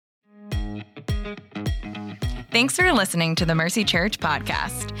Thanks for listening to the Mercy Church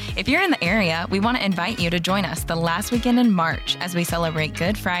podcast. If you're in the area, we want to invite you to join us the last weekend in March as we celebrate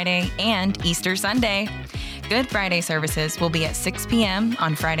Good Friday and Easter Sunday. Good Friday services will be at 6 p.m.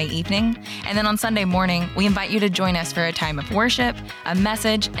 on Friday evening, and then on Sunday morning, we invite you to join us for a time of worship, a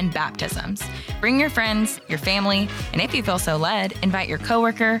message, and baptisms. Bring your friends, your family, and if you feel so led, invite your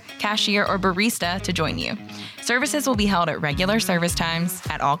coworker, cashier, or barista to join you. Services will be held at regular service times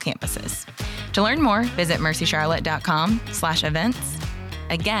at all campuses. To learn more, visit mercycharlotte.com/events.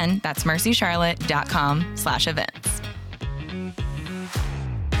 Again, that's mercycharlotte.com/events.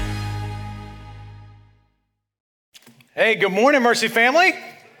 Hey, good morning, Mercy family.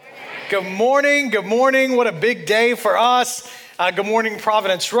 Good morning. Good morning. What a big day for us. Good morning,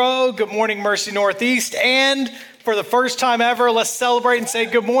 Providence Road. Good morning, Mercy Northeast. And for the first time ever, let's celebrate and say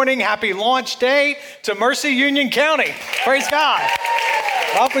good morning. Happy launch day to Mercy Union County. Praise God.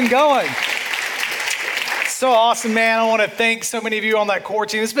 Up and going. So awesome, man. I want to thank so many of you on that core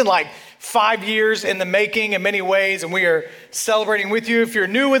team. It's been like 5 years in the making in many ways, and we are celebrating with you. If you're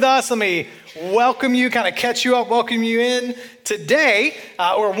new with us, let me welcome you, kind of catch you up, welcome you in. Today,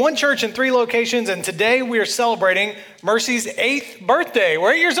 we're one church in 3 locations, and today we are celebrating Mercy's 8th birthday.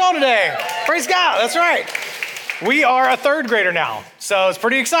 We're 8 years old today. Praise God, that's right. We are a 3rd grader now, so it's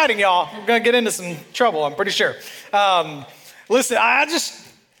pretty exciting, y'all. We're going to get into some trouble, I'm pretty sure. Listen,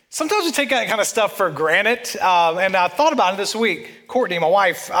 sometimes we take that kind of stuff for granted, and I thought about it this week. Courtney, my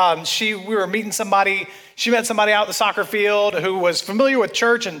wife, we were meeting somebody. She met somebody out at the soccer field who was familiar with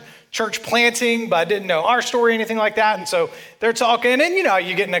church and church planting, but didn't know our story or anything like that. And so they're talking, and you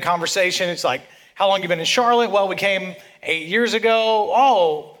get in a conversation. It's like, how long you been in Charlotte? Well, we came 8 years ago.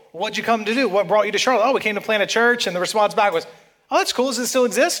 Oh, what'd you come to do? What brought you to Charlotte? Oh, we came to plant a church. And the response back was, oh, that's cool. Does it still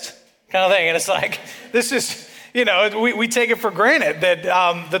exist? Kind of thing. And it's like, this is... we take it for granted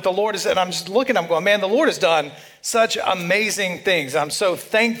that the Lord is, and I'm just looking, I'm going, man, the Lord has done such amazing things. I'm so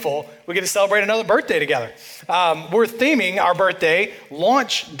thankful we get to celebrate another birthday together. We're theming our birthday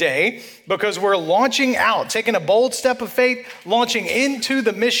Launch Day because we're launching out, taking a bold step of faith, launching into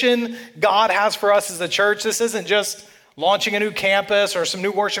the mission God has for us as a church. This isn't just launching a new campus or some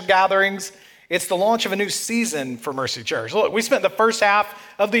new worship gatherings. It's the launch of a new season for Mercy Church. Look, we spent the first half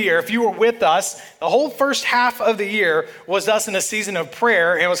of the year, if you were with us, the whole first half of the year was us in a season of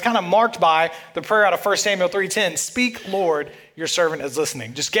prayer, and it was kind of marked by the prayer out of 1 Samuel 3:10, speak, Lord, your servant is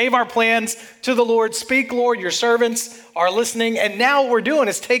listening. Just gave our plans to the Lord, speak, Lord, your servants are listening, and now what we're doing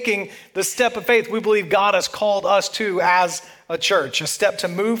is taking the step of faith we believe God has called us to as a church, a step to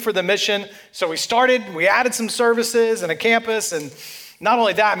move for the mission. So we added some services and a campus, and not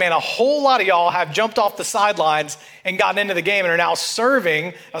only that, man, a whole lot of y'all have jumped off the sidelines and gotten into the game and are now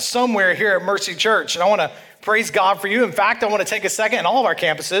serving somewhere here at Mercy Church. And I want to praise God for you. In fact, I want to take a second in all of our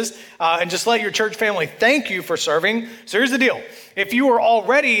campuses and just let your church family thank you for serving. So here's the deal. If you are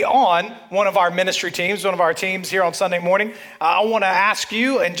already on one of our ministry teams, one of our teams here on Sunday morning, I want to ask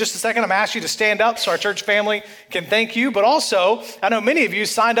you, in just a second, I'm going to ask you to stand up so our church family can thank you. But also, I know many of you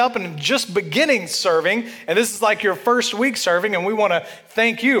signed up and just beginning serving, and this is like your first week serving, and we want to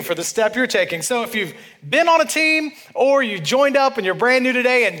thank you for the step you're taking. So if you've been on a team or you joined up and you're brand new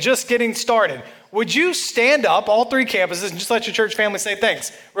today and just getting started, would you stand up, all 3 campuses, and just let your church family say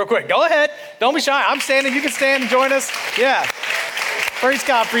thanks real quick? Go ahead. Don't be shy. I'm standing. You can stand and join us. Yeah. Praise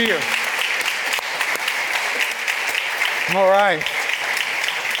God for you. All right.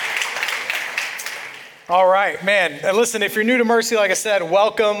 All right, man. And listen, if you're new to Mercy, like I said,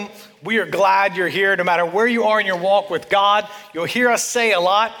 welcome. We are glad you're here. No matter where you are in your walk with God, you'll hear us say a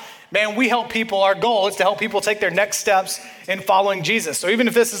lot. Man, we help people. Our goal is to help people take their next steps in following Jesus. So even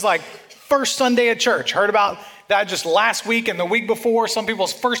if this is like first Sunday at church, heard about that just last week and the week before, some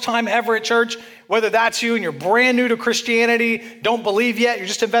people's first time ever at church, whether that's you and you're brand new to Christianity, don't believe yet, you're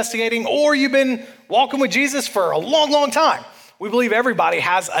just investigating, or you've been walking with Jesus for a long, long time. We believe everybody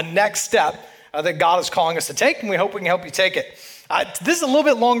has a next step that God is calling us to take, and we hope we can help you take it. This is a little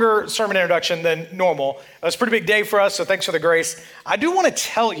bit longer sermon introduction than normal. It's a pretty big day for us, so thanks for the grace. I do want to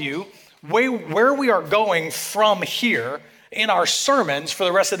tell you where we are going from here in our sermons for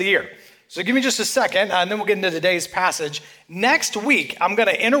the rest of the year. So give me just a second, and then we'll get into today's passage. Next week, I'm going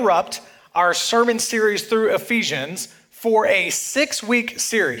to interrupt our sermon series through Ephesians for a 6-week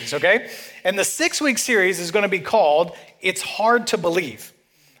series, okay? And the 6-week series is going to be called It's Hard to Believe.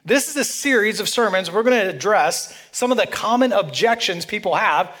 This is a series of sermons we're going to address some of the common objections people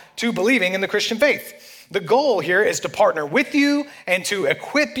have to believing in the Christian faith. The goal here is to partner with you and to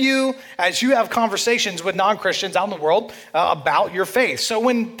equip you as you have conversations with non-Christians out in the world about your faith. So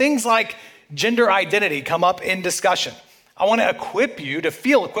when things like gender identity come up in discussion, I want to equip you to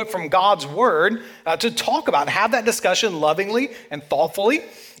feel equipped from God's word to talk about and have that discussion lovingly and thoughtfully.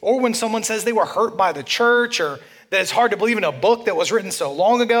 Or when someone says they were hurt by the church or that it's hard to believe in a book that was written so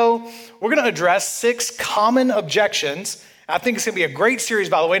long ago, we're going to address 6 common objections. I think it's going to be a great series,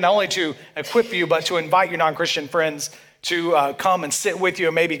 by the way, not only to equip you, but to invite your non-Christian friends to come and sit with you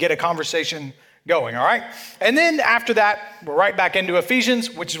and maybe get a conversation going, all right? And then after that, we're right back into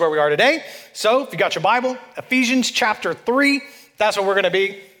Ephesians, which is where we are today. So if you got your Bible, Ephesians chapter 3, that's where we're going to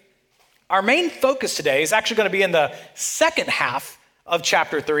be. Our main focus today is actually going to be in the second half of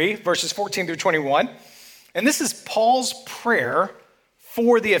chapter 3, verses 14 through 21. And this is Paul's prayer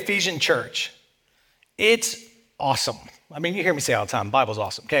for the Ephesian church. It's awesome. I mean, you hear me say all the time, Bible's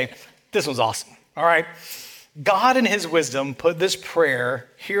awesome, okay? This one's awesome, all right? God in his wisdom put this prayer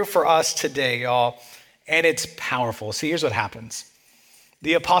here for us today, y'all, and it's powerful. See, here's what happens.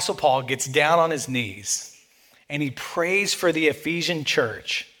 The Apostle Paul gets down on his knees and he prays for the Ephesian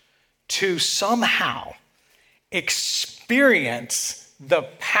church to somehow experience the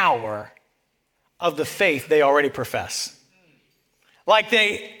power of the faith they already profess. Like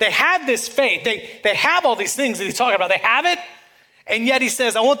they have this faith, they have all these things that he's talking about, they have it, and yet he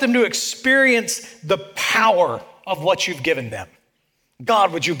says, I want them to experience the power of what you've given them.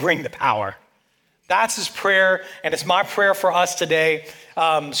 God, would you bring the power? That's his prayer, and it's my prayer for us today.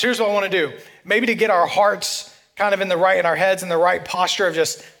 So here's what I want to do. Maybe to get our hearts kind of in our heads in the right posture of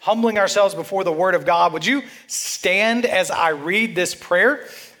just humbling ourselves before the word of God. Would you stand as I read this prayer?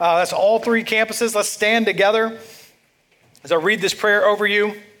 That's all 3 campuses. Let's stand together as I read this prayer over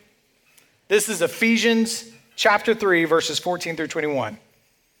you. This is Ephesians chapter 3, verses 14 through 21.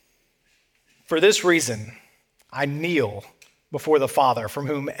 For this reason, I kneel before the Father, from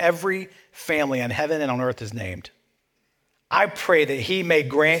whom every family in heaven and on earth is named. I pray that he may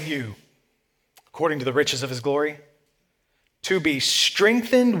grant you, according to the riches of his glory, to be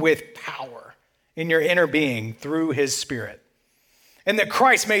strengthened with power in your inner being through his Spirit, and that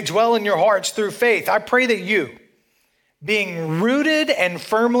Christ may dwell in your hearts through faith. I pray that you, being rooted and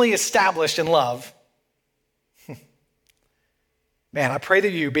firmly established in love, man, I pray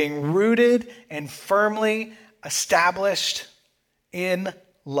that you, being rooted and firmly established in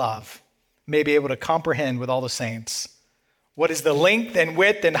love, may be able to comprehend with all the saints what is the length and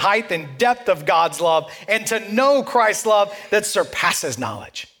width and height and depth of God's love, and to know Christ's love that surpasses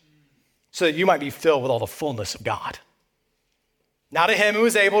knowledge, so that you might be filled with all the fullness of God. Now to him who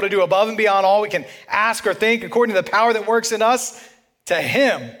is able to do above and beyond all we can ask or think, according to the power that works in us, to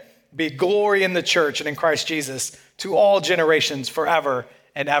him be glory in the church and in Christ Jesus to all generations forever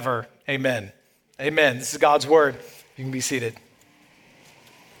and ever. Amen. Amen. This is God's word. You can be seated.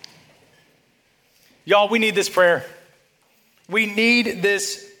 Y'all, we need this prayer. We need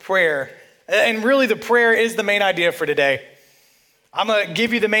this prayer. And really the prayer is the main idea for today. I'm going to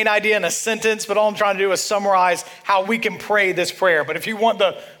give you the main idea in a sentence, but all I'm trying to do is summarize how we can pray this prayer. But if you want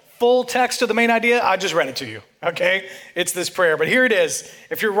the full text of the main idea, I just read it to you, okay? It's this prayer, but here it is.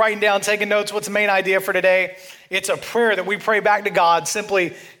 If you're writing down, taking notes, what's the main idea for today? It's a prayer that we pray back to God.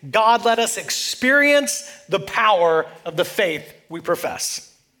 Simply, God, let us experience the power of the faith we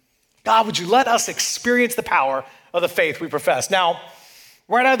profess. God, would you let us experience the power of the faith we profess? Now,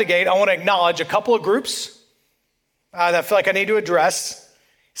 right out of the gate, I want to acknowledge a couple of groups that I feel like I need to address.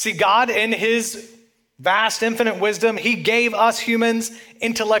 See, God, in his vast, infinite wisdom, he gave us humans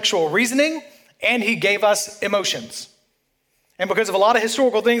intellectual reasoning, and he gave us emotions. And because of a lot of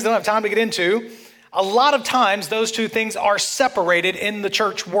historical things I don't have time to get into, a lot of times those two things are separated in the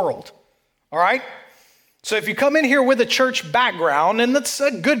church world, all right? So if you come in here with a church background, and that's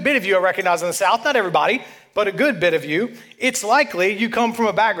a good bit of you I recognize in the South, not everybody, but a good bit of you, it's likely you come from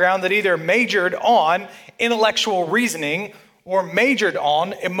a background that either majored on intellectual reasoning or majored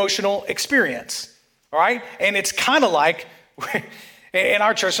on emotional experience, all right? And it's kind of like, in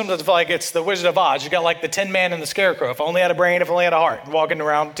our church, sometimes I feel like it's the Wizard of Oz. You got like the Tin Man and the Scarecrow. If only had a brain, if only had a heart, walking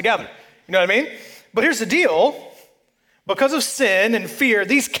around together. You know what I mean? But here's the deal. Because of sin and fear,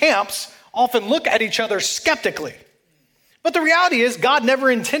 these camps often look at each other skeptically. But the reality is God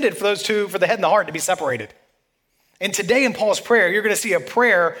never intended for those two, for the head and the heart, to be separated. And today in Paul's prayer, you're going to see a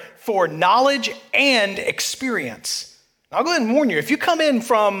prayer for knowledge and experience. I'll go ahead and warn you, if you come in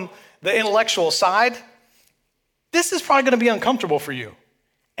from the intellectual side, this is probably going to be uncomfortable for you.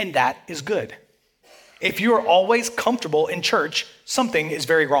 And that is good. If you are always comfortable in church, something is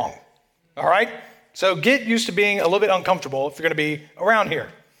very wrong. All right? So get used to being a little bit uncomfortable if you're going to be around here.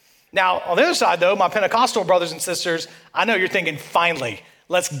 Now, on the other side, though, my Pentecostal brothers and sisters, I know you're thinking, finally,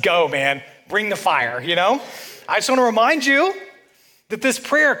 let's go, man. Bring the fire, you know? I just want to remind you that this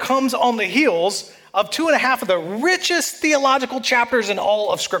prayer comes on the heels of 2.5 of the richest theological chapters in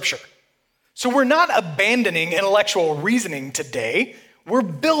all of Scripture. So we're not abandoning intellectual reasoning today. We're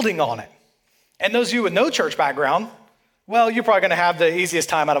building on it. And those of you with no church background, well, you're probably going to have the easiest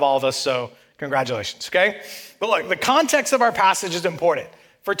time out of all of us, so congratulations, okay? But look, the context of our passage is important.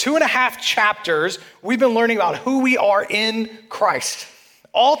 For 2.5 chapters, we've been learning about who we are in Christ.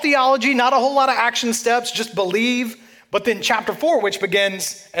 All theology, not a whole lot of action steps, just believe. But then chapter 4, which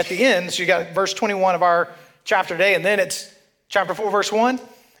begins at the end, so you got verse 21 of our chapter today, and then it's chapter 4, verse 1.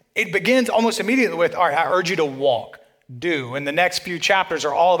 It begins almost immediately with, all right, I urge you to walk, do. And the next few chapters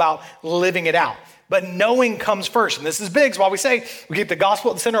are all about living it out. But knowing comes first. And this is big. So while we say we keep the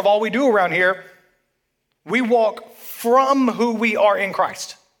gospel at the center of all we do around here, we walk from who we are in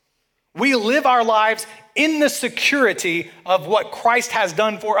Christ. We live our lives in the security of what Christ has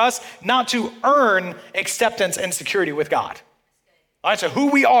done for us, not to earn acceptance and security with God. All right, so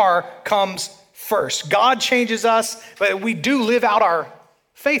who we are comes first. God changes us, but we do live out our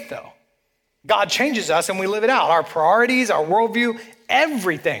faith, though. God changes us and we live it out. Our priorities, our worldview,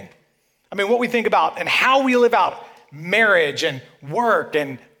 everything. I mean, what we think about and how we live out marriage and work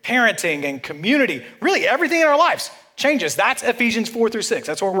and parenting and community, really everything in our lives changes. That's Ephesians 4 through 6.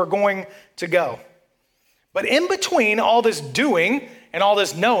 That's where we're going to go. But in between all this doing and all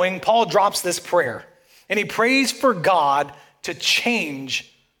this knowing, Paul drops this prayer. And he prays for God to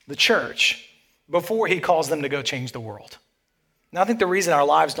change the church before he calls them to go change the world. Now, I think the reason our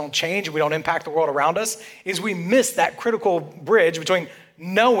lives don't change and we don't impact the world around us is we miss that critical bridge between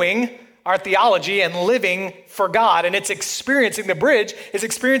knowing our theology and living for God. And it's experiencing the bridge, is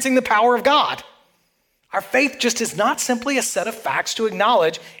experiencing the power of God. Our faith just is not simply a set of facts to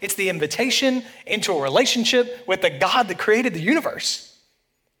acknowledge. It's the invitation into a relationship with the God that created the universe.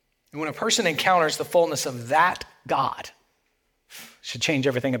 And when a person encounters the fullness of that God, it should change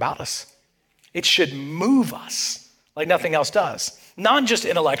everything about us. It should move us like nothing else does. Not just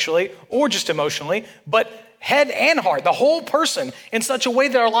intellectually or just emotionally, but head and heart, the whole person, in such a way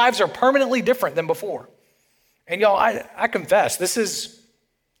that our lives are permanently different than before. And y'all, I confess, this is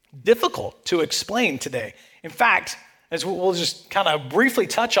difficult to explain today. In fact, as we'll just kind of briefly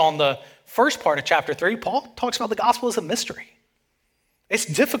touch on the first part of chapter 3, Paul talks about the gospel as a mystery. It's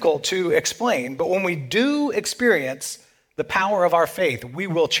difficult to explain, but when we do experience the power of our faith, we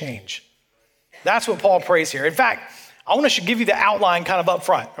will change. That's what Paul prays here. In fact, I want to give you the outline kind of up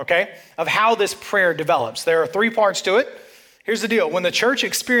front, okay, of how this prayer develops. There are 3 parts to it. Here's the deal. When the church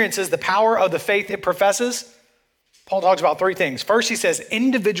experiences the power of the faith it professes, Paul talks about 3 things. First, he says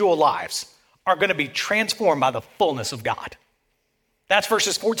individual lives are going to be transformed by the fullness of God. That's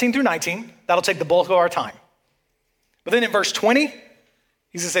verses 14 through 19. That'll take the bulk of our time. But then in verse 20, he's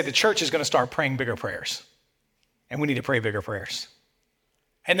going to say the church is going to start praying bigger prayers. And we need to pray bigger prayers.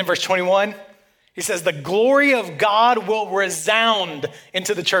 And then verse 21, he says the glory of God will resound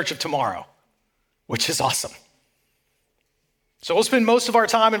into the church of tomorrow, which is awesome. So we'll spend most of our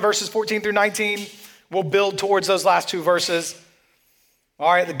time in verses 14 through 19. We'll build towards those last 2 verses.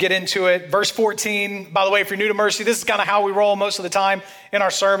 All right, let's get into it. Verse 14, by the way, if you're new to Mercy, this is kind of how we roll most of the time in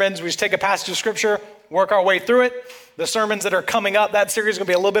our sermons. We just take a passage of scripture, work our way through it. The sermons that are coming up, that series is going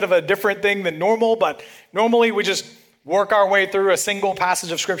to be a little bit of a different thing than normal, but normally we just work our way through a single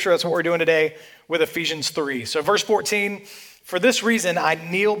passage of scripture. That's what we're doing today with Ephesians 3. So verse 14, for this reason I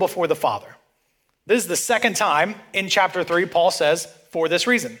kneel before the Father. This is the second time in chapter 3, Paul says, for this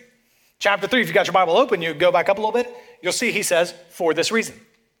reason. Chapter 3, if you got your Bible open, you go back up a little bit, you'll see he says, for this reason.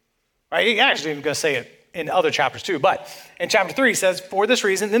 Right? He actually is going to say it in other chapters too, but in chapter 3, he says, for this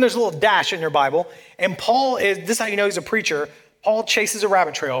reason. Then there's a little dash in your Bible, and Paul is, this is how you know he's a preacher, Paul chases a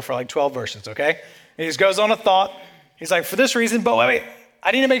rabbit trail for like 12 verses, okay? And he just goes on a thought. He's like, for this reason, but wait,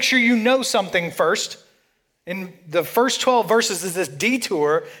 I need to make sure you know something first. In the first 12 verses is this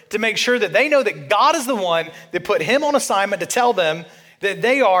detour to make sure that they know that God is the one that put him on assignment to tell them that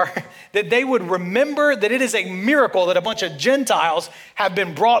they would remember that it is a miracle that a bunch of Gentiles have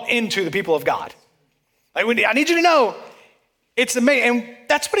been brought into the people of God. Like, I need you to know it's amazing. And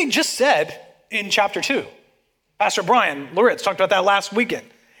that's what he just said in chapter 2. Pastor Brian Loritz talked about that last weekend.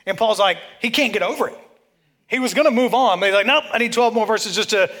 And Paul's like, he can't get over it. He was going to move on, but he's like, nope, I need 12 more verses just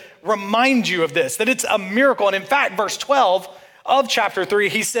to remind you of this, that it's a miracle. And in fact, verse 12 of chapter 3,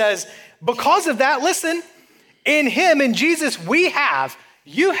 he says, because of that, listen, in him, in Jesus, we have,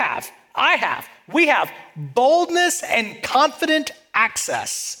 you have, I have, we have boldness and confident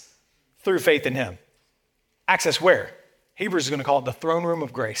access through faith in him. Access where? Hebrews is going to call it the throne room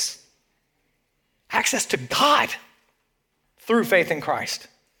of grace. Access to God through faith in Christ.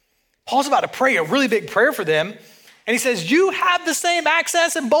 Paul's about to pray a really big prayer for them, And he says, you have the same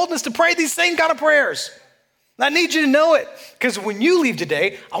access and boldness to pray these same kind of prayers. And I need you to know it, because when you leave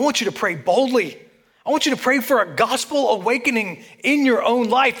today, I want you to pray boldly. I want you to pray for a gospel awakening in your own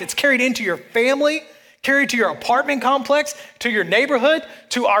life that's carried into your family, carried to your apartment complex, to your neighborhood,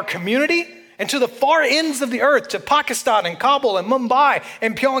 to our community, and to the far ends of the earth, to Pakistan and Kabul and Mumbai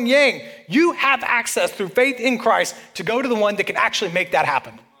and Pyongyang. You have access through faith in Christ to go to the one that can actually make that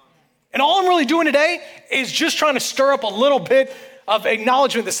happen. And all I'm really doing today is just trying to stir up a little bit of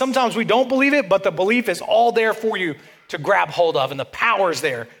acknowledgement that sometimes we don't believe it, but the belief is all there for you to grab hold of, and the power is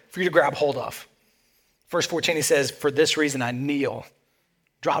there for you to grab hold of. Verse 14, he says, for this reason I kneel,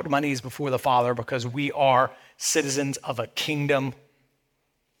 dropped my knees before the Father, because we are citizens of a kingdom.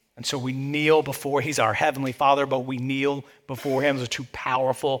 And so we kneel before, he's our heavenly Father, but we kneel before him. Those are two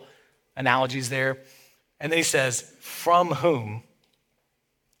powerful analogies there. And then he says, from whom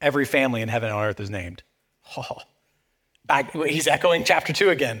every family in heaven and on earth is named. Oh, he's echoing chapter 2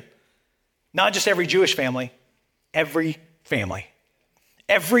 again. Not just every Jewish family, every family.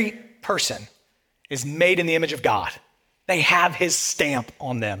 Every person is made in the image of God. They have his stamp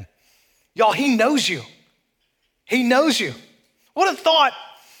on them. Y'all, he knows you. He knows you. What a thought.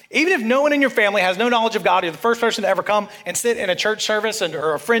 Even if no one in your family has no knowledge of God, you're the first person to ever come and sit in a church service,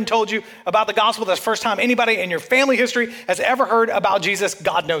 or a friend told you about the gospel, that's the first time anybody in your family history has ever heard about Jesus,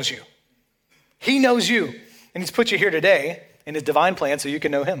 God knows you. He knows you. And he's put you here today in his divine plan so you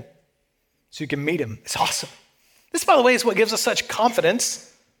can know him, so you can meet him. It's awesome. This, by the way, is what gives us such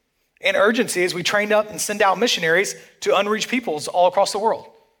confidence and urgency as we train up and send out missionaries to unreached peoples all across the world.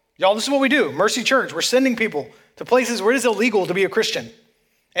 Y'all, this is what we do. Mercy Church, we're sending people to places where it is illegal to be a Christian,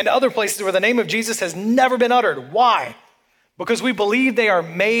 and other places where the name of Jesus has never been uttered. Why? Because we believe they are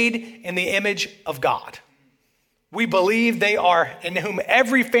made in the image of God. We believe they are in whom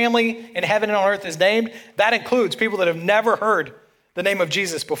every family in heaven and on earth is named. That includes people that have never heard the name of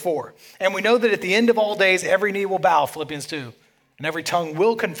Jesus before. And we know that at the end of all days, every knee will bow, Philippians 2, and every tongue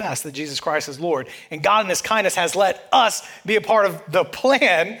will confess that Jesus Christ is Lord. And God in his kindness has let us be a part of the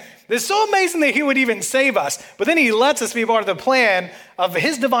plan. It's so amazing that he would even save us, but then he lets us be a part of the plan of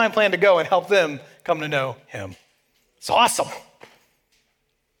his divine plan to go and help them come to know him. It's awesome.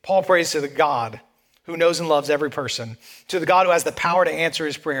 Paul prays to the God who knows and loves every person, to the God who has the power to answer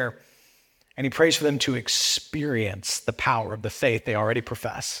his prayer, and he prays for them to experience the power of the faith they already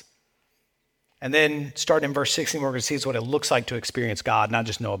profess. And then starting in verse 16, we're going to see what it looks like to experience God, not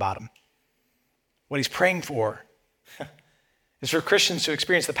just know about him. What he's praying for is for Christians to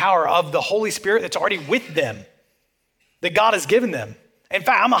experience the power of the Holy Spirit that's already with them, that God has given them. In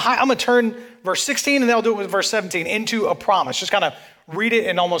fact, I'm going to turn verse 16, and then I'll do it with verse 17, into a promise. Just kind of read it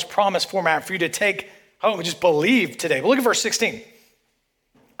in almost promise format for you to take home and just believe today. But look at verse 16.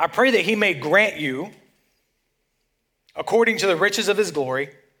 I pray that he may grant you, according to the riches of his glory,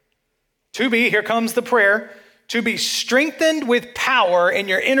 to be, here comes the prayer, to be strengthened with power in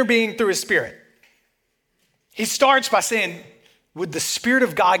your inner being through his Spirit. He starts by saying, would the Spirit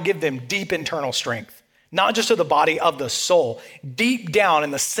of God give them deep internal strength, not just of the body, of the soul, deep down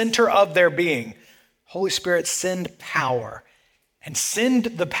in the center of their being. Holy Spirit, send power, and send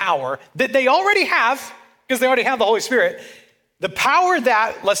the power that they already have, because they already have the Holy Spirit. The power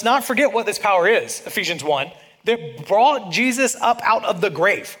that, let's not forget what this power is, Ephesians 1, that brought Jesus up out of the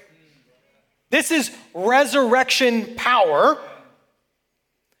grave. This is resurrection power,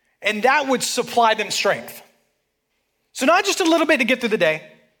 and that would supply them strength. So not just a little bit to get through the day.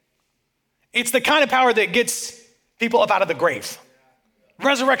 It's the kind of power that gets people up out of the grave.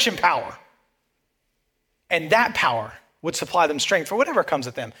 Resurrection power. And that power would supply them strength for whatever comes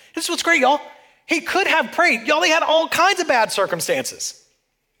at them. This is what's great, y'all. He could have prayed. Y'all, they had all kinds of bad circumstances.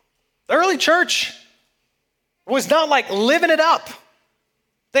 The early church was not like living it up.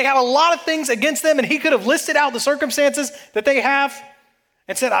 They had a lot of things against them, and he could have listed out the circumstances that they have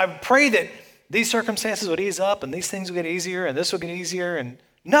and said, I pray that these circumstances would ease up, and these things would get easier, and this would get easier. And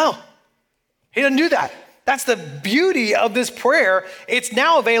no, he doesn't do that. That's the beauty of this prayer. It's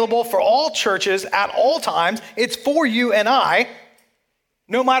now available for all churches at all times. It's for you and I,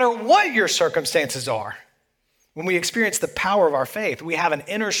 no matter what your circumstances are. When we experience the power of our faith, we have an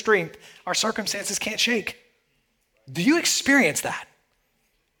inner strength our circumstances can't shake. Do you experience that?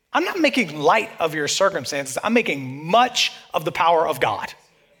 I'm not making light of your circumstances. I'm making much of the power of God.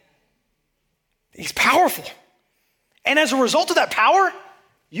 He's powerful. And as a result of that power,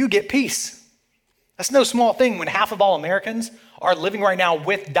 you get peace. That's no small thing when half of all Americans are living right now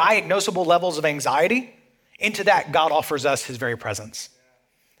with diagnosable levels of anxiety. Into that, God offers us his very presence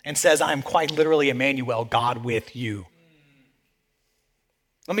and says, I am quite literally Emmanuel, God with you.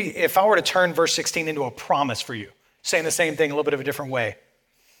 If I were to turn verse 16 into a promise for you, saying the same thing a little bit of a different way.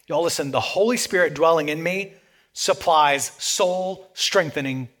 Y'all listen, the Holy Spirit dwelling in me supplies soul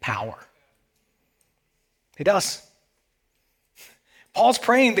strengthening power. He does. Paul's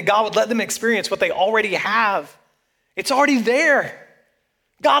praying that God would let them experience what they already have. It's already there.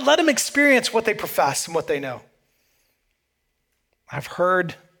 God, let them experience what they profess and what they know. I've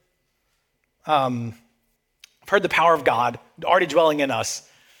heard the power of God already dwelling in us,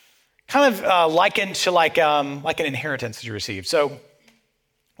 kind of likened to like an inheritance that you receive. So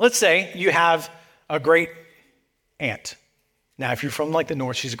let's say you have a great aunt. Now, if you're from like the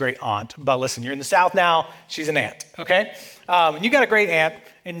north, she's a great aunt. But listen, you're in the south now, she's an aunt, okay? You got a great aunt,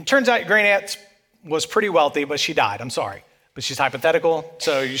 and it turns out your great aunt was pretty wealthy, but she died. I'm sorry. But she's hypothetical,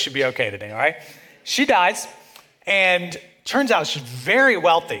 so you should be okay today, all right? She dies, and turns out she's very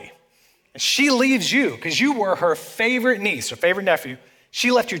wealthy. And she leaves you, because you were her favorite niece or favorite nephew.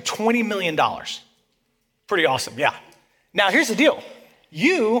 She left you $20 million. Pretty awesome, yeah. Now, here's the deal.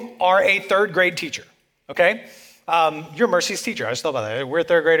 You are a third grade teacher, okay? You're Mercy's teacher. I just thought about that. We're a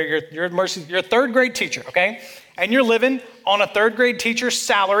third grader. You're a third grade teacher, okay? And you're living on a third grade teacher's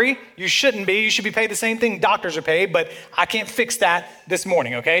salary. You shouldn't be. You should be paid the same thing doctors are paid, but I can't fix that this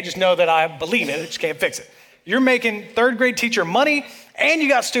morning, okay? Just know that I believe it. I just can't fix it. You're making third grade teacher money, and you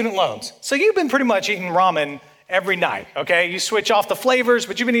got student loans. So you've been pretty much eating ramen every night, okay? You switch off the flavors,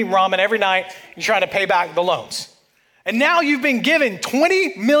 but you've been eating ramen every night. You're trying to pay back the loans. And now you've been given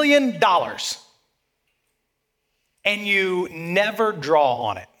 $20 million. And you never draw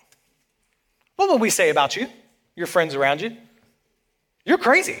on it. What will we say about you, your friends around you? You're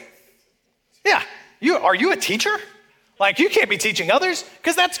crazy. Yeah, are you a teacher? Like, you can't be teaching others,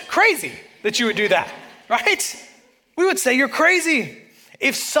 because that's crazy that you would do that, right? We would say you're crazy.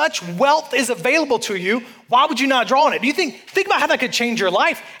 If such wealth is available to you, why would you not draw on it? Do you think about how that could change your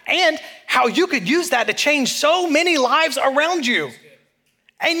life and how you could use that to change so many lives around you.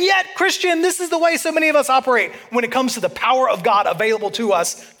 And yet, Christian, this is the way so many of us operate when it comes to the power of God available to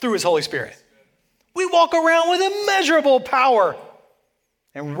us through his Holy Spirit. We walk around with immeasurable power,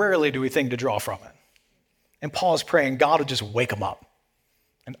 and rarely do we think to draw from it. And Paul is praying God would just wake them up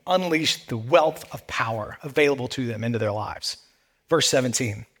and unleash the wealth of power available to them into their lives. Verse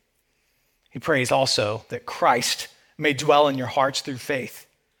 17, he prays also that Christ may dwell in your hearts through faith,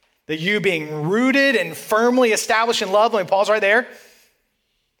 that you being rooted and firmly established in love, when Paul's right there,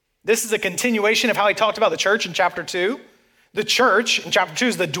 this is a continuation of how he talked about the church in chapter 2. The church in chapter 2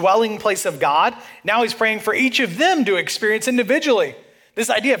 is the dwelling place of God. Now he's praying for each of them to experience individually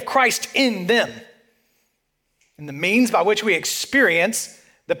this idea of Christ in them. And the means by which we experience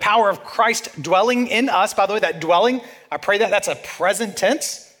the power of Christ dwelling in us, by the way, that dwelling, I pray that that's a present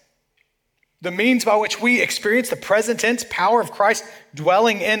tense. The means by which we experience the present tense power of Christ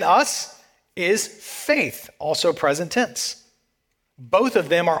dwelling in us is faith, also present tense. Both of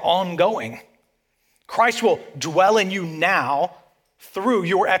them are ongoing. Christ will dwell in you now through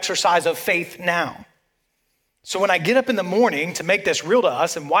your exercise of faith now. So when I get up in the morning to make this real to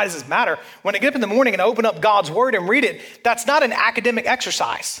us, and why does this matter? When I get up in the morning and open up God's word and read it, that's not an academic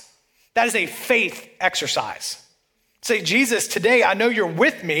exercise. That is a faith exercise. Say, Jesus, today I know you're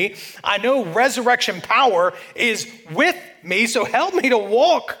with me. I know resurrection power is with me, so help me to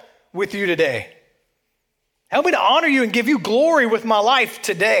walk with you today. Help me to honor you and give you glory with my life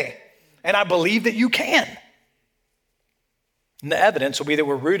today. And I believe that you can. And the evidence will be that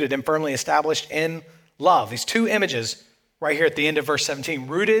we're rooted and firmly established in love. These two images right here at the end of verse 17,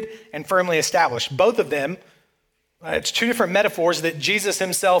 rooted and firmly established. Both of them, it's two different metaphors that Jesus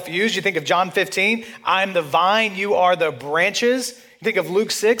himself used. You think of John 15, I'm the vine, you are the branches. You think of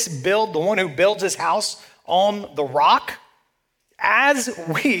Luke 6, the one who builds his house on the rock. As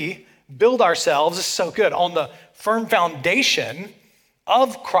we build ourselves, this is so good, on the firm foundation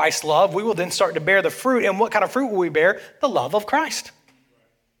of Christ's love, we will then start to bear the fruit. And what kind of fruit will we bear? The love of Christ.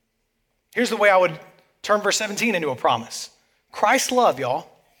 Here's the way I would turn verse 17 into a promise. Christ's love, y'all,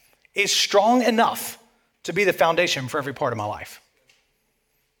 is strong enough to be the foundation for every part of my life.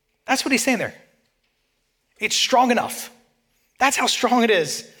 That's what he's saying there. It's strong enough. That's how strong it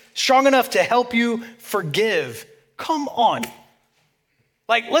is. Strong enough to help you forgive. Come on.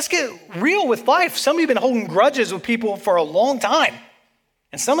 Like, let's get real with life. Some of you have been holding grudges with people for a long time.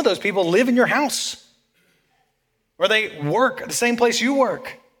 And some of those people live in your house. Or they work at the same place you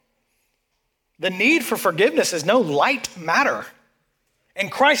work. The need for forgiveness is no light matter.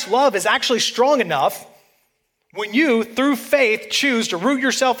 And Christ's love is actually strong enough when you, through faith, choose to root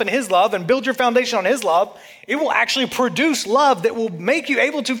yourself in his love and build your foundation on his love. It will actually produce love that will make you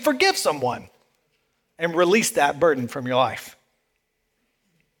able to forgive someone and release that burden from your life.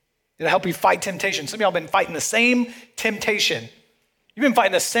 It'll help you fight temptation. Some of y'all have been fighting the same temptation. You've been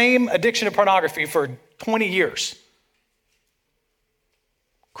fighting the same addiction to pornography for 20 years.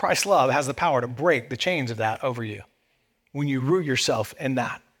 Christ's love has the power to break the chains of that over you when you root yourself in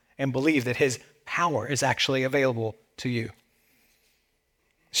that and believe that his power is actually available to you.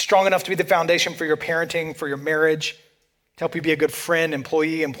 Strong enough to be the foundation for your parenting, for your marriage, to help you be a good friend,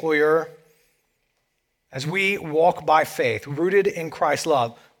 employee, employer. As we walk by faith, rooted in Christ's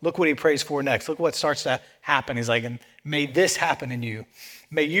love, look what he prays for next. Look what starts to happen. He's like, and may this happen in you.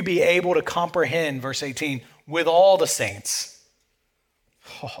 May you be able to comprehend, verse 18, with all the saints.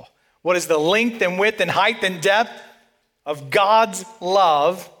 Oh, what is the length and width and height and depth of God's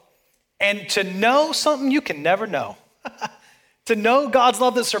love, and to know something you can never know. To know God's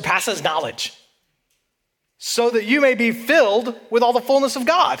love that surpasses knowledge, so that you may be filled with all the fullness of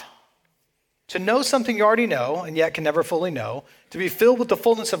God. To know something you already know and yet can never fully know, to be filled with the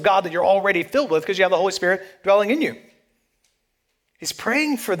fullness of God that you're already filled with because you have the Holy Spirit dwelling in you. He's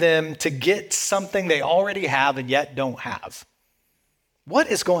praying for them to get something they already have and yet don't have.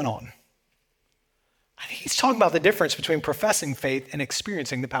 What is going on? I think he's talking about the difference between professing faith and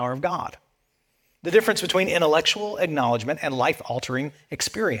experiencing the power of God. The difference between intellectual acknowledgement and life-altering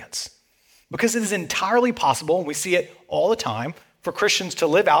experience. Because it is entirely possible, and we see it all the time, for Christians to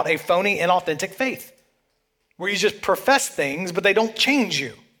live out a phony, inauthentic faith, where you just profess things, but they don't change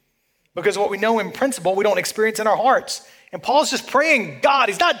you. Because what we know in principle, we don't experience in our hearts. And Paul's just praying, God,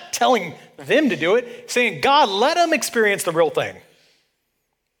 he's not telling them to do it, saying, God, let them experience the real thing.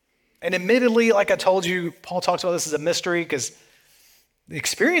 And admittedly, like I told you, Paul talks about this as a mystery because the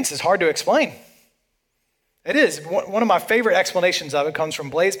experience is hard to explain. It is. One of my favorite explanations of it comes from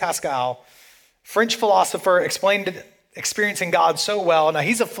Blaise Pascal, French philosopher, explained experiencing God so well. Now,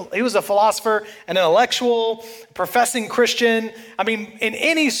 he was a philosopher, an intellectual, professing Christian. I mean, in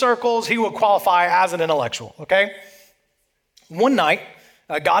any circles, he would qualify as an intellectual, okay? One night,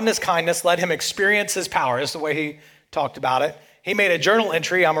 God in his kindness let him experience his power. That's the way he talked about it. He made a journal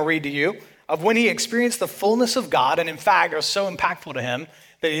entry, I'm going to read to you, of when he experienced the fullness of God. And in fact, it was so impactful to him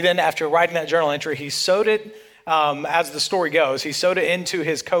that he then, after writing that journal entry, he sewed it, as the story goes, he sewed it into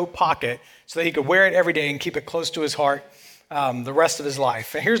his coat pocket so that he could wear it every day and keep it close to his heart the rest of his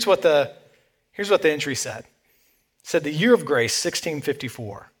life. And here's what the entry said. It said, the year of grace,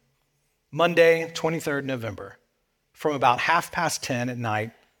 1654, Monday, 23rd November, from about 10:30 at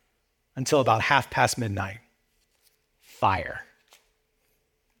night until about past midnight, fire.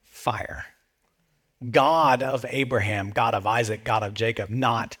 God of Abraham, God of Isaac, God of Jacob,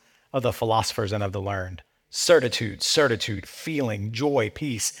 not of the philosophers and of the learned. Certitude, feeling, joy,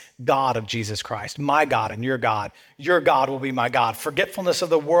 peace, God of Jesus Christ, my God and your God will be my God. Forgetfulness of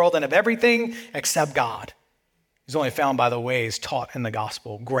the world and of everything except God is only found by the ways taught in the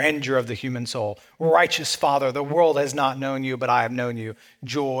gospel. Grandeur of the human soul, righteous Father, the world has not known you, but I have known you.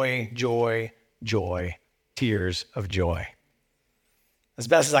 Joy, tears of joy. As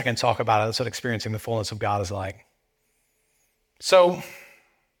best as I can talk about it, that's what experiencing the fullness of God is like. So,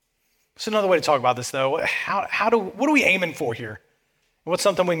 it's another way to talk about this, though. What are we aiming for here? What's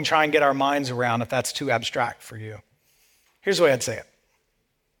something we can try and get our minds around if that's too abstract for you? Here's the way I'd say it.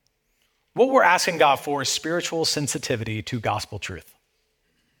 What we're asking God for is spiritual sensitivity to gospel truth.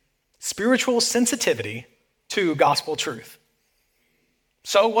 Spiritual sensitivity to gospel truth.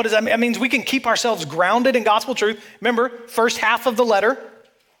 So what does that mean? That means we can keep ourselves grounded in gospel truth. Remember, first half of the letter,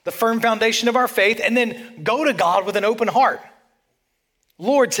 the firm foundation of our faith, and then go to God with an open heart.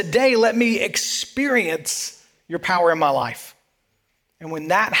 Lord, today let me experience your power in my life. And when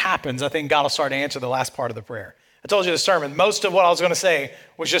that happens, I think God will start to answer the last part of the prayer. I told you the sermon, most of what I was going to say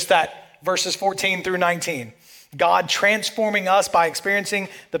was just that verses 14 through 19. God transforming us by experiencing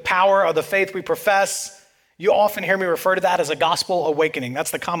the power of the faith we profess. You often hear me refer to that as a gospel awakening. That's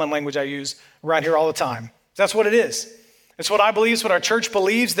the common language I use around here all the time. That's what it is. It's what I believe, it's what our church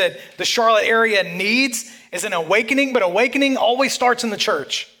believes that the Charlotte area needs is an awakening, but awakening always starts in the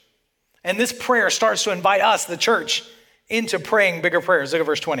church. And this prayer starts to invite us, the church, into praying bigger prayers. Look at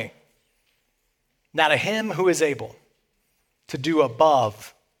verse 20. Now to him who is able to do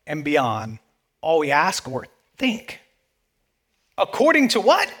above and beyond all we ask or think. According to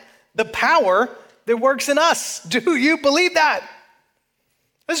what? The power that works in us. Do you believe that?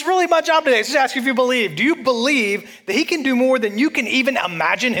 This is really my job today. Just ask you if you believe. Do you believe that he can do more than you can even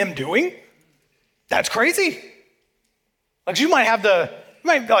imagine him doing? That's crazy. Like you might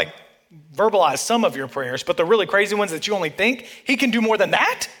verbalize some of your prayers, but the really crazy ones that you only think, he can do more than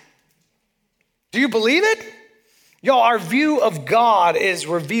that? Do you believe it? Y'all, our view of God is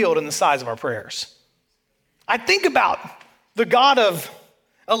revealed in the size of our prayers. I think about the God of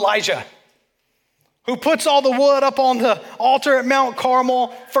Elijah, who puts all the wood up on the altar at Mount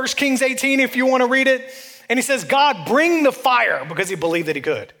Carmel, 1 Kings 18 if you want to read it. And he says, God, bring the fire, because he believed that he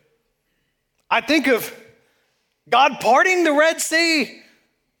could. I think of God parting the Red Sea,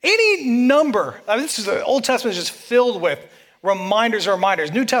 any number. This is the Old Testament is just filled with reminders and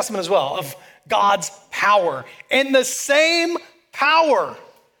reminders, New Testament as well, of God's power. And the same power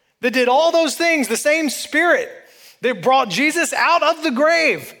that did all those things, the same Spirit that brought Jesus out of the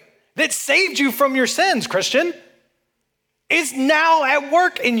grave, that saved you from your sins, Christian, is now at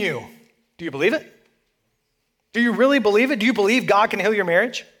work in you. Do you believe it? Do you really believe it? Do you believe God can heal your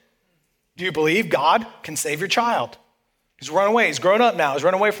marriage? Do you believe God can save your child? He's run away. He's grown up now. He's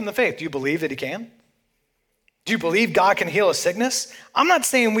run away from the faith. Do you believe that he can? Do you believe God can heal a sickness? I'm not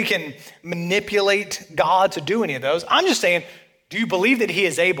saying we can manipulate God to do any of those. I'm just saying, do you believe that he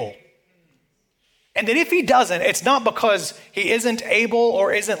is able? And that if he doesn't, it's not because he isn't able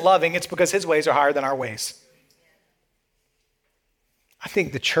or isn't loving. It's because his ways are higher than our ways. I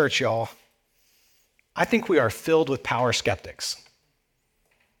think the church, y'all, I think we are filled with power skeptics.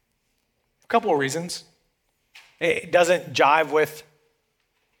 A couple of reasons. It doesn't jive with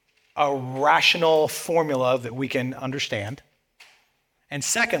a rational formula that we can understand. And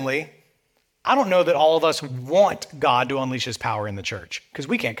secondly, I don't know that all of us want God to unleash his power in the church, because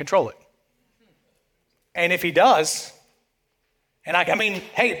we can't control it. And if he does, and I mean,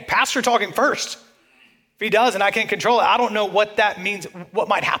 hey, pastor talking first. If he does and I can't control it, I don't know what that means, what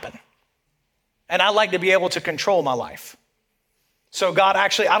might happen. And I like to be able to control my life. So God,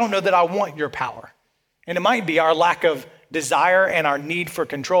 actually, I don't know that I want your power. And it might be our lack of desire and our need for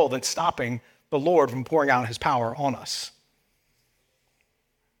control that's stopping the Lord from pouring out his power on us.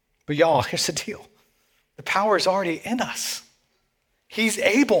 But y'all, here's the deal. The power is already in us. He's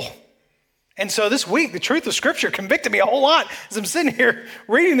able. And so this week, the truth of Scripture convicted me a whole lot as I'm sitting here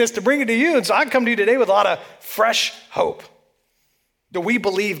reading this to bring it to you. And so I come to you today with a lot of fresh hope. Do we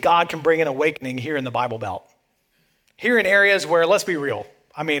believe God can bring an awakening here in the Bible Belt? Here in areas where, let's be real.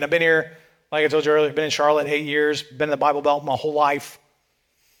 I mean, I've been here, like I told you earlier, I've been in Charlotte 8 years, been in the Bible Belt my whole life.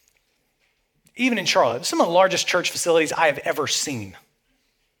 Even in Charlotte, some of the largest church facilities I have ever seen.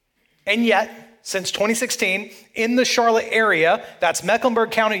 And yet, since 2016, in the Charlotte area, that's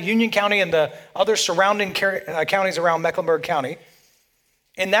Mecklenburg County, Union County, and the other surrounding counties around Mecklenburg County,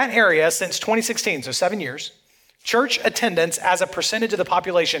 in that area since 2016, so 7 years, church attendance as a percentage of the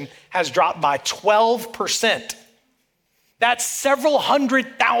population has dropped by 12%. That's several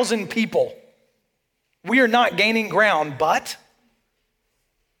 100,000 people. We are not gaining ground, but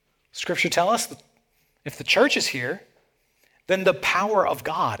Scripture tells us that if the church is here, then the power of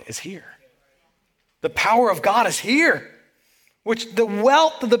God is here. The power of God is here, which the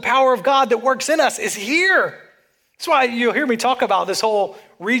wealth of the power of God that works in us is here. That's why you'll hear me talk about this whole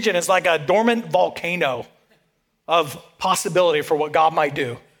region as like a dormant volcano of possibility for what God might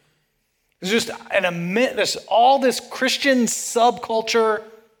do. There's just there's all this Christian subculture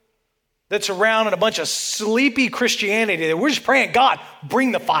that's around and a bunch of sleepy Christianity that we're just praying, God,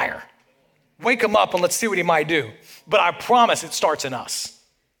 bring the fire. Wake him up and let's see what he might do. But I promise it starts in us.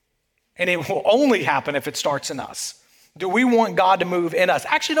 And it will only happen if it starts in us. Do we want God to move in us?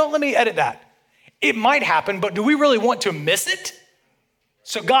 Actually, no, let me edit that. It might happen, but do we really want to miss it?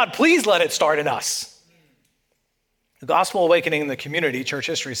 So God, please let it start in us. The gospel awakening in the community, church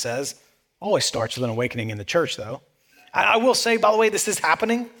history says, always starts with an awakening in the church, though. I will say, by the way, this is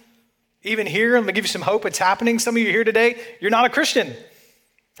happening. Even here, I'm going to give you some hope. It's happening. Some of you here today, you're not a Christian.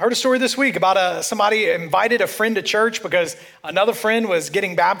 I heard a story this week about somebody invited a friend to church because another friend was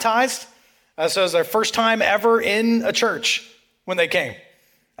getting baptized. So it was their first time ever in a church when they came.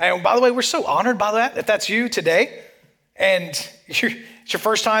 And by the way, we're so honored by that. If that's you today and it's your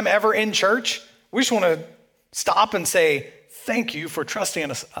first time ever in church, we just want to stop and say thank you for trusting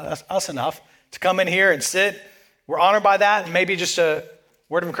us enough to come in here and sit. We're honored by that. And maybe just a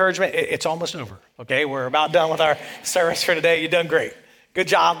word of encouragement. It's almost over. Okay, we're about done with our service for today. You've done great. Good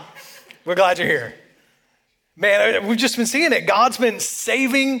job. We're glad you're here. Man, we've just been seeing it. God's been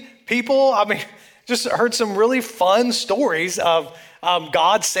saving people. I mean, just heard some really fun stories of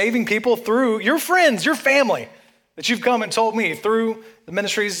God saving people through your friends, your family that you've come and told me through the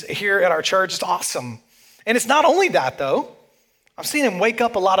ministries here at our church. It's awesome. And it's not only that, though. I'm seeing him wake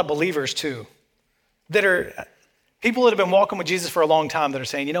up a lot of believers, too, that are people that have been walking with Jesus for a long time that are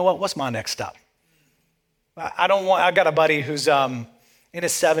saying, you know what, what's my next step? I got a buddy who's in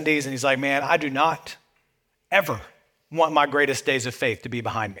his 70s, and he's like, man, I do not ever want my greatest days of faith to be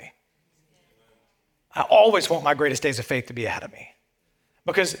behind me. I always want my greatest days of faith to be ahead of me.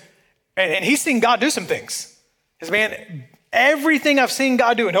 Because, and he's seen God do some things. Because, man, Everything I've seen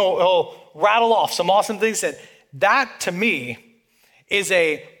God do, and he'll rattle off some awesome things. That to me is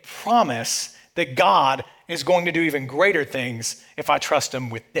a promise that God is going to do even greater things if I trust him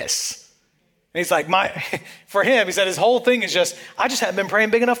with this. And he's like, for him, he said his whole thing is I just haven't been praying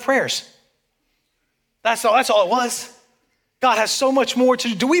big enough prayers. That's all it was. God has so much more to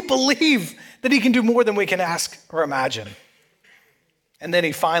do. Do we believe that he can do more than we can ask or imagine? And then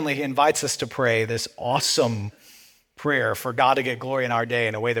he invites us to pray this awesome prayer for God to get glory in our day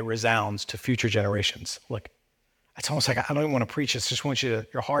in a way that resounds to future generations. Look, it's almost like I don't even want to preach this. Just want your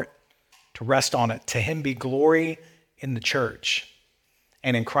heart to rest on it. To him be glory in the church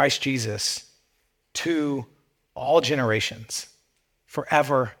and in Christ Jesus to all generations,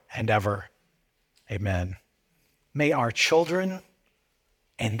 forever and ever. Amen. May our children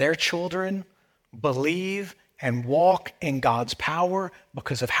and their children believe and walk in God's power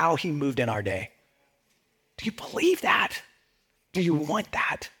because of how he moved in our day. Do you believe that? Do you want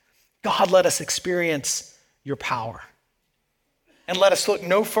that? God, let us experience your power. And let us look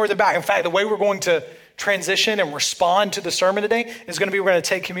no further back. In fact, the way we're going to transition and respond to the sermon today is going to be we're going to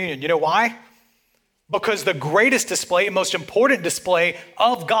take communion. You know why? Because the greatest display, most important display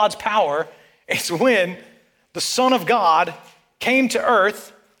of God's power is when the Son of God came to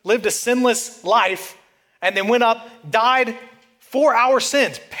earth, lived a sinless life, and then went up, died for our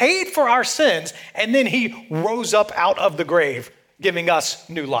sins, paid for our sins, and then he rose up out of the grave, giving us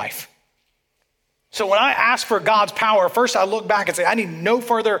new life. So when I ask for God's power, first I look back and say, I need no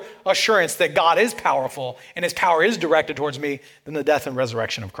further assurance that God is powerful and his power is directed towards me than the death and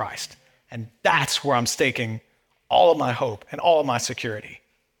resurrection of Christ. And that's where I'm staking all of my hope and all of my security.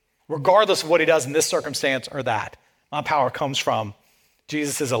 Regardless of what he does in this circumstance or that, my power comes from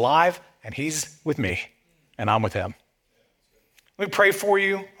Jesus is alive and he's with me and I'm with him. Let me pray for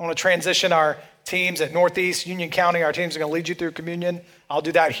you. I want to transition our teams at Northeast Union County. Our teams are going to lead you through communion. I'll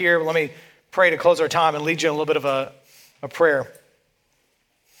do that here. Let me pray to close our time and lead you in a little bit of a prayer.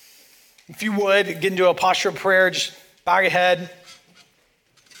 If you would, get into a posture of prayer, just bow your head.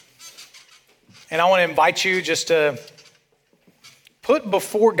 And I want to invite you just to put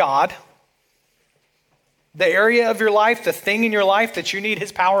before God the area of your life, the thing in your life that you need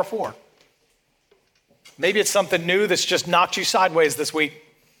his power for. Maybe it's something new that's just knocked you sideways this week.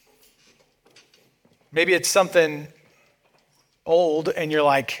 Maybe it's something old and you're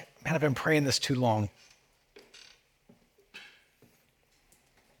like, man, I've been praying this too long.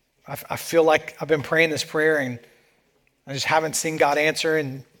 I feel like I've been praying this prayer and I just haven't seen God answer,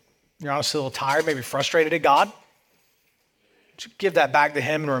 and you're honestly a little tired, maybe frustrated at God. Just give that back to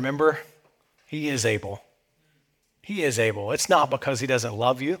him and remember, he is able. He is able. It's not because he doesn't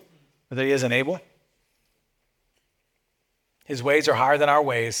love you or that he isn't able. His ways are higher than our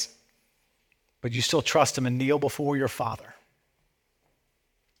ways, but you still trust him and kneel before your Father.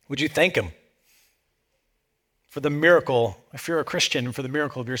 Would you thank him for the miracle, if you're a Christian, for the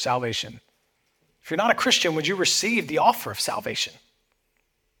miracle of your salvation? If you're not a Christian, would you receive the offer of salvation?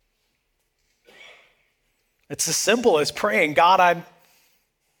 It's as simple as praying, God,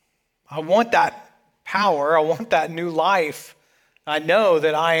 I want that power. I want that new life. I know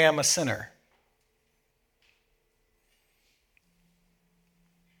that I am a sinner.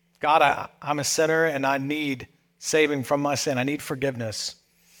 God, I'm a sinner and I need saving from my sin. I need forgiveness.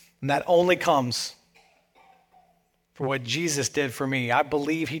 And that only comes for what Jesus did for me. I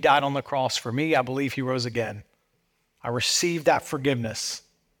believe he died on the cross for me. I believe he rose again. I received that forgiveness,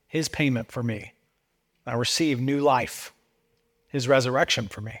 his payment for me. I received new life, his resurrection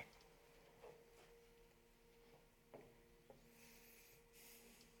for me.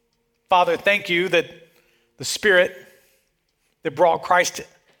 Father, thank you that the Spirit that brought Christ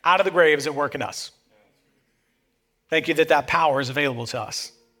out of the grave is at work in us. Thank you that that power is available to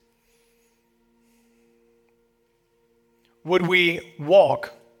us. Would we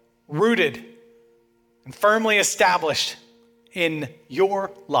walk rooted and firmly established in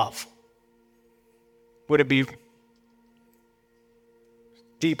your love? Would it be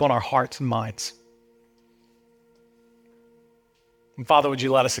deep on our hearts and minds? And Father, would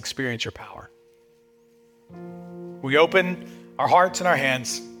you let us experience your power? We open our hearts and our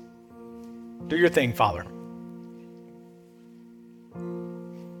hands. Do your thing, Father.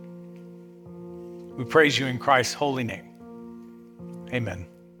 We praise you in Christ's holy name. Amen.